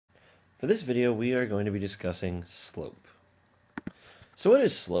For this video, we are going to be discussing slope. So what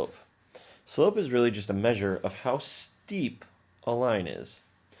is slope? Slope is really just a measure of how steep a line is.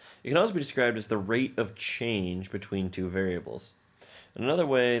 It can also be described as the rate of change between two variables. And another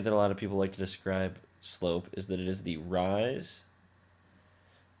way that a lot of people like to describe slope is that it is the rise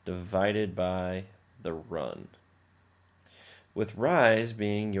divided by the run. With rise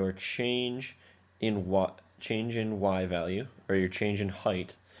being your change in y value, or your change in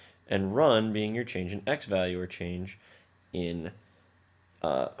height, and run being your change in x value, or change in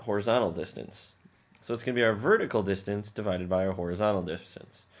horizontal distance. So it's going to be our vertical distance divided by our horizontal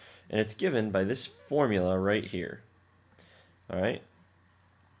distance. And it's given by this formula right here. All right.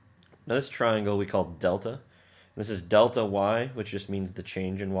 Now this triangle we call delta. This is delta y, which just means the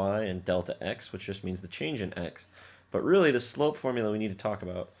change in y, and delta x, which just means the change in x. But really the slope formula we need to talk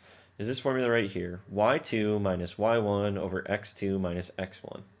about is this formula right here, y2 minus y1 over x2 minus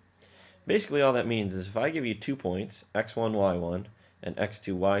x1. Basically all that means is if I give you 2 points, x1, y1, and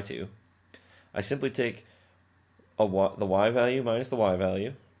x2, y2, I simply take the y value minus the y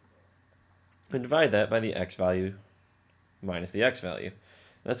value and divide that by the x value minus the x value.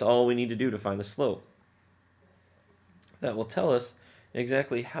 That's all we need to do to find the slope. That will tell us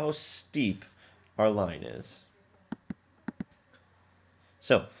exactly how steep our line is.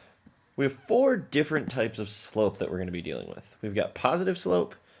 So, we have 4 different types of slope that we're going to be dealing with. We've got positive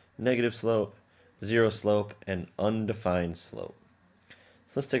slope, negative slope, zero slope, and undefined slope.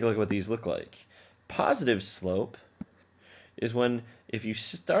 So let's take a look at what these look like. Positive slope is when if you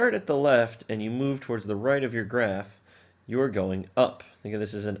start at the left and you move towards the right of your graph, you're going up. Think of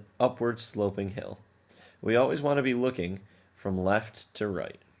this as an upward sloping hill. We always want to be looking from left to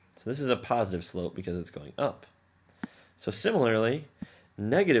right. So this is a positive slope because it's going up. So similarly,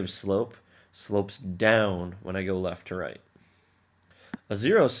 negative slope slopes down when I go left to right. A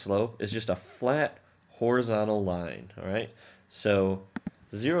zero slope is just a flat horizontal line, all right? So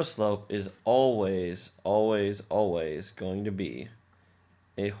zero slope is always, always, always going to be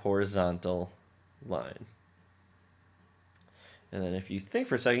a horizontal line. And then if you think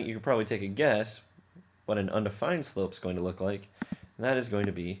for a second, you could probably take a guess what an undefined slope is going to look like. And that is going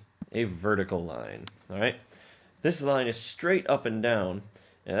to be a vertical line, all right? This line is straight up and down,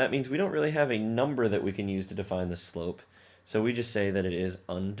 and that means we don't really have a number that we can use to define the slope. So we just say that it is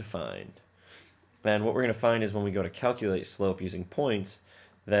undefined. And what we're going to find is when we go to calculate slope using points,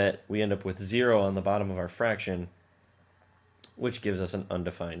 that we end up with 0 on the bottom of our fraction, which gives us an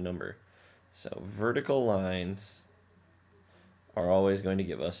undefined number. So vertical lines are always going to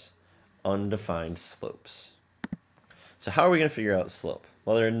give us undefined slopes. So how are we going to figure out slope?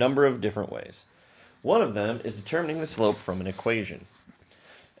 Well, there are a number of different ways. One of them is determining the slope from an equation.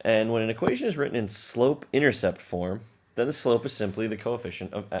 And when an equation is written in slope-intercept form, then the slope is simply the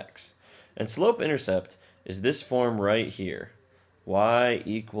coefficient of x. And slope-intercept is this form right here, y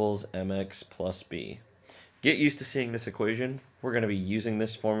equals mx plus b. Get used to seeing this equation. We're going to be using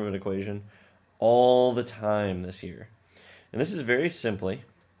this form of an equation all the time this year. And this is very simply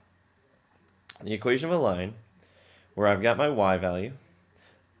the equation of a line where I've got my y value.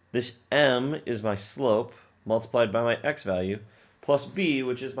 This m is my slope multiplied by my x value plus b,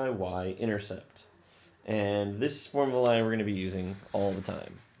 which is my y-intercept. And this form of a line we're going to be using all the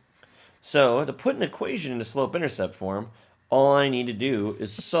time. So to put an equation into slope-intercept form, all I need to do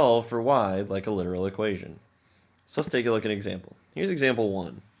is solve for y like a literal equation. So let's take a look at an example. Here's example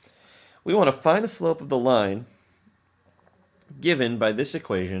 1. We want to find the slope of the line given by this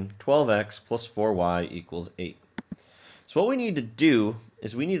equation, 12x plus 4y equals 8. So what we need to do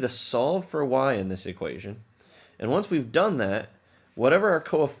is we need to solve for y in this equation. And once we've done that, whatever our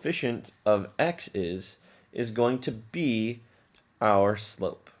coefficient of x is going to be our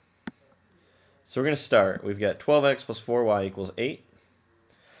slope. So we're going to start. We've got 12x plus 4y equals 8.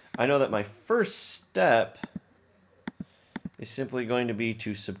 I know that my first step is simply going to be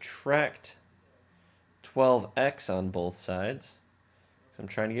to subtract 12x on both sides. So I'm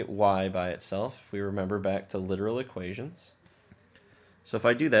trying to get y by itself, if we remember back to literal equations. So if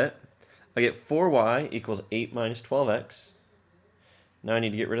I do that, I get 4y equals 8 minus 12x. Now I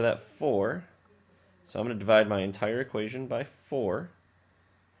need to get rid of that 4. So I'm going to divide my entire equation by 4.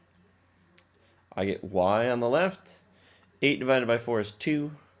 I get y on the left. 8 divided by 4 is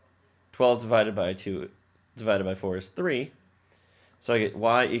 2. 12 divided by 2 divided by 4 is 3. So I get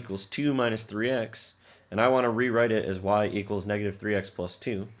y equals 2 minus 3x. And I want to rewrite it as y equals negative 3x plus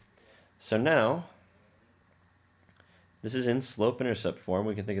 2. So now, this is in slope-intercept form.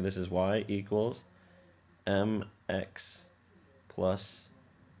 We can think of this as y equals mx plus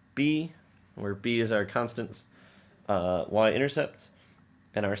b, where b is our constant y-intercept.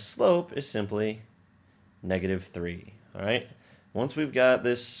 And our slope is simply -3. All right? Once we've got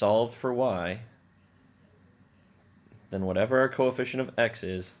this solved for y, then whatever our coefficient of x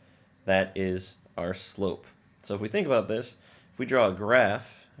is, that is our slope. So if we think about this, if we draw a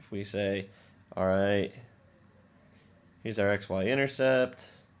graph, if we say, all right, here's our xy intercept.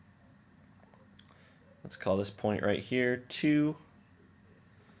 Let's call this point right here 2,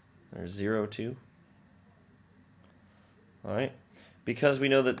 or 0, 2. All right. Because we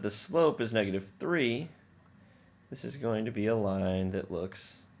know that the slope is -3, this is going to be a line that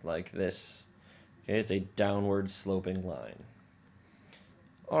looks like this. Okay, it's a downward sloping line.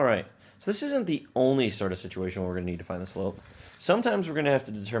 All right, so this isn't the only sort of situation where we're going to need to find the slope. Sometimes we're going to have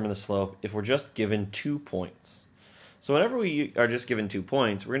to determine the slope if we're just given 2 points. So whenever we are just given 2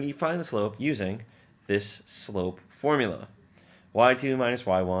 points, we're going to find the slope using this slope formula. y2 minus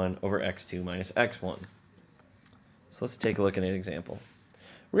y1 over x2 minus x1. So let's take a look at an example.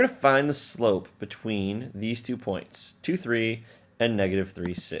 We're going to find the slope between these 2 points, 2, 3, and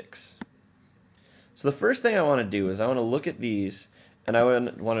 -3, 6. So the first thing I want to do is I want to look at these, and I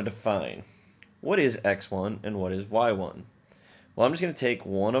want to define what is x1 and what is y1. Well, I'm just going to take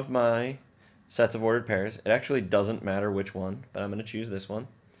one of my sets of ordered pairs. It actually doesn't matter which one, but I'm going to choose this one.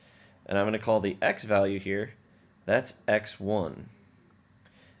 And I'm going to call the x value here, that's x1.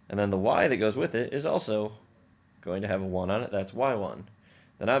 And then the y that goes with it is also going to have a 1 on it, that's y1.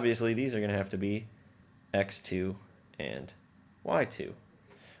 Then obviously these are going to have to be x2 and y2.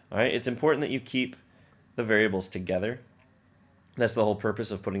 All right, it's important that you keep the variables together. That's the whole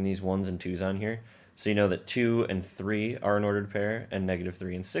purpose of putting these 1s and 2s on here. So you know that 2 and 3 are an ordered pair, and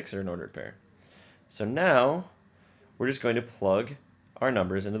 -3 and 6 are an ordered pair. So now we're just going to plug our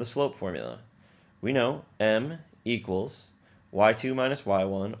numbers into the slope formula. We know m equals y2 minus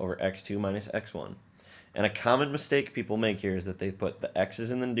y1 over x2 minus x1. And a common mistake people make here is that they put the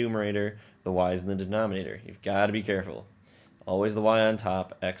x's in the numerator, the y's in the denominator. You've got to be careful. Always the y on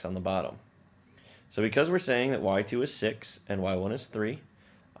top, x on the bottom. So because we're saying that y2 is 6 and y1 is 3,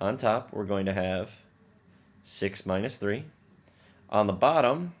 on top we're going to have 6 minus 3. On the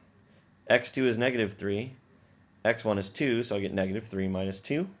bottom, x2 is -3, x1 is 2, so I get -3 minus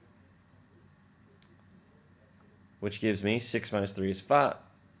 2, which gives me 6 minus 3 is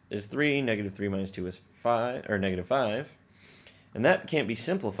 3, -3 minus 2 is 5, or -5, and that can't be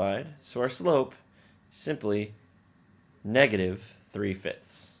simplified, so our slope is simply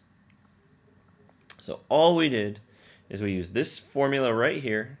 -3/5. So all we did is we used this formula right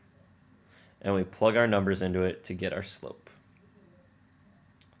here, and we plug our numbers into it to get our slope.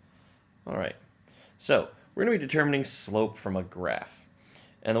 All right, so we're going to be determining slope from a graph.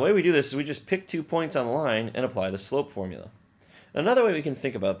 And the way we do this is we just pick 2 points on the line and apply the slope formula. Another way we can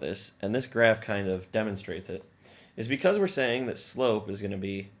think about this, and this graph kind of demonstrates it, is because we're saying that slope is going to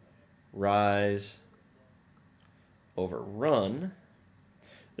be rise over run,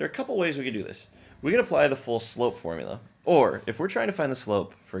 there are a couple ways we could do this. We could apply the full slope formula, or if we're trying to find the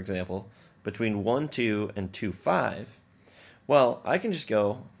slope, for example, between 1, 2 and 2, 5, well, I can just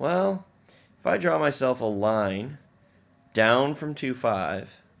go, well, if I draw myself a line down from 2,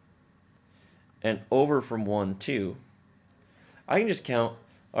 5 and over from 1, 2, I can just count,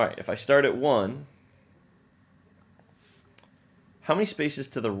 all right, if I start at 1, how many spaces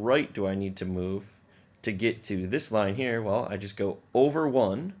to the right do I need to move to get to this line here? Well, I just go over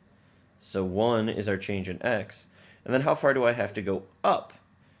 1, so 1 is our change in x, and then how far do I have to go up?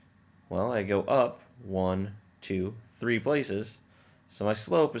 Well, I go up 1, 2, 3 places, so my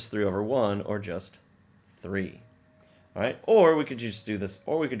slope is 3 over 1, or just 3. All right, or we could just do this,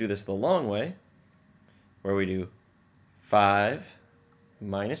 or we could do this the long way, where we do 5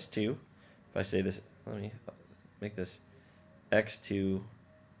 minus 2. If I say this, let me make this x2,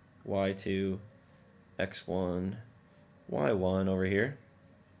 y2, x1, y1 over here.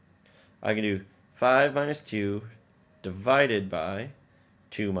 I can do 5 minus 2 divided by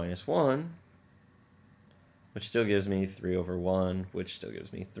 2 minus 1, which still gives me 3 over 1, which still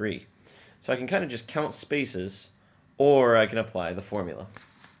gives me 3. So I can kind of just count spaces, or I can apply the formula.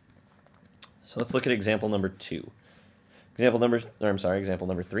 So let's look at example number 2. Example number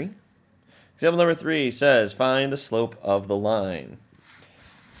 3. Example number 3 says, find the slope of the line.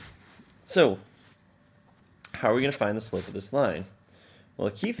 So, how are we going to find the slope of this line? Well,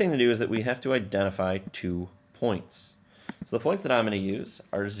 a key thing to do is that we have to identify 2 points. So the points that I'm going to use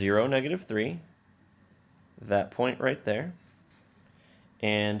are 0, -3, that point right there,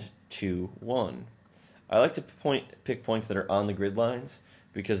 and 2, 1. I like to pick points that are on the grid lines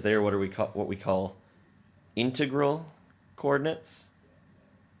because they're what we call integral coordinates.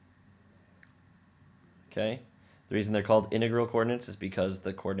 Okay, The reason they're called integral coordinates is because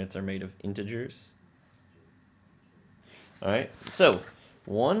the coordinates are made of integers. All right, so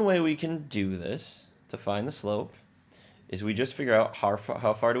one way we can do this to find the slope is we just figure out how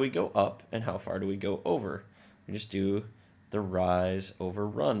far do we go up and how far do we go over. We just do the rise over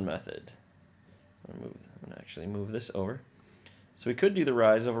run method. I'm going to actually move this over. So we could do the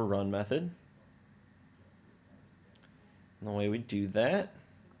rise over run method. And the way we do that,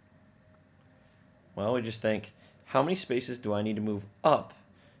 well, we just think, how many spaces do I need to move up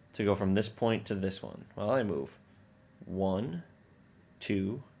to go from this point to this one? Well, I move 1,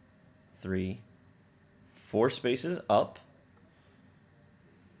 2, 3, 4 spaces up.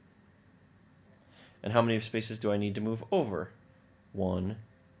 And how many spaces do I need to move over? 1,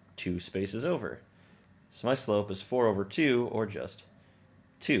 2 spaces over. So my slope is 4 over 2, or just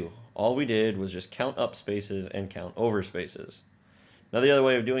 2. All we did was just count up spaces and count over spaces. Now the other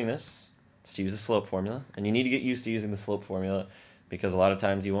way of doing this is to use the slope formula. And you need to get used to using the slope formula because a lot of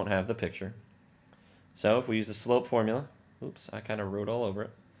times you won't have the picture. So if we use the slope formula, oops, I kind of wrote all over it.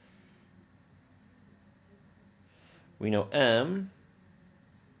 We know m,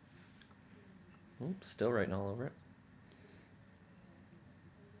 oops, still writing all over it.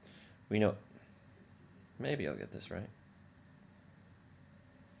 We know, maybe I'll get this right.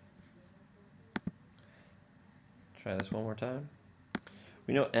 Try this one more time.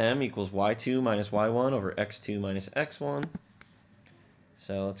 We know m equals y2 minus y1 over x2 minus x1.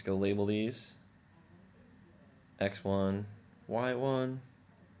 So let's go label these. x1, y1,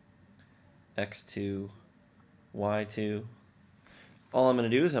 x2, y2. All I'm going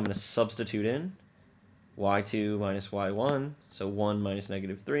to do is I'm going to substitute in y2 minus y1, so 1 minus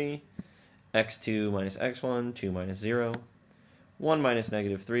negative 3, x2 minus x1, 2 minus 0. 1 minus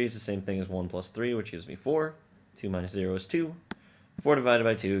negative 3 is the same thing as 1 plus 3, which gives me 4. 2 minus 0 is 2. 4 divided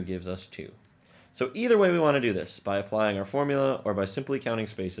by 2 gives us 2. So either way we want to do this, by applying our formula or by simply counting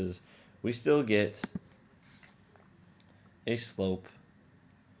spaces, we still get a slope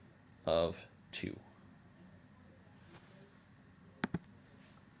of 2.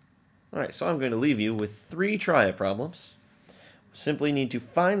 Alright, so I'm going to leave you with 3 try-it problems. Simply need to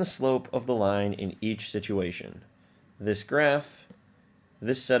find the slope of the line in each situation. This graph,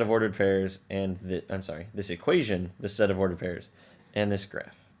 this set of ordered pairs, and this equation, this set of ordered pairs, and this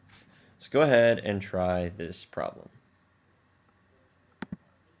graph. So go ahead and try this problem.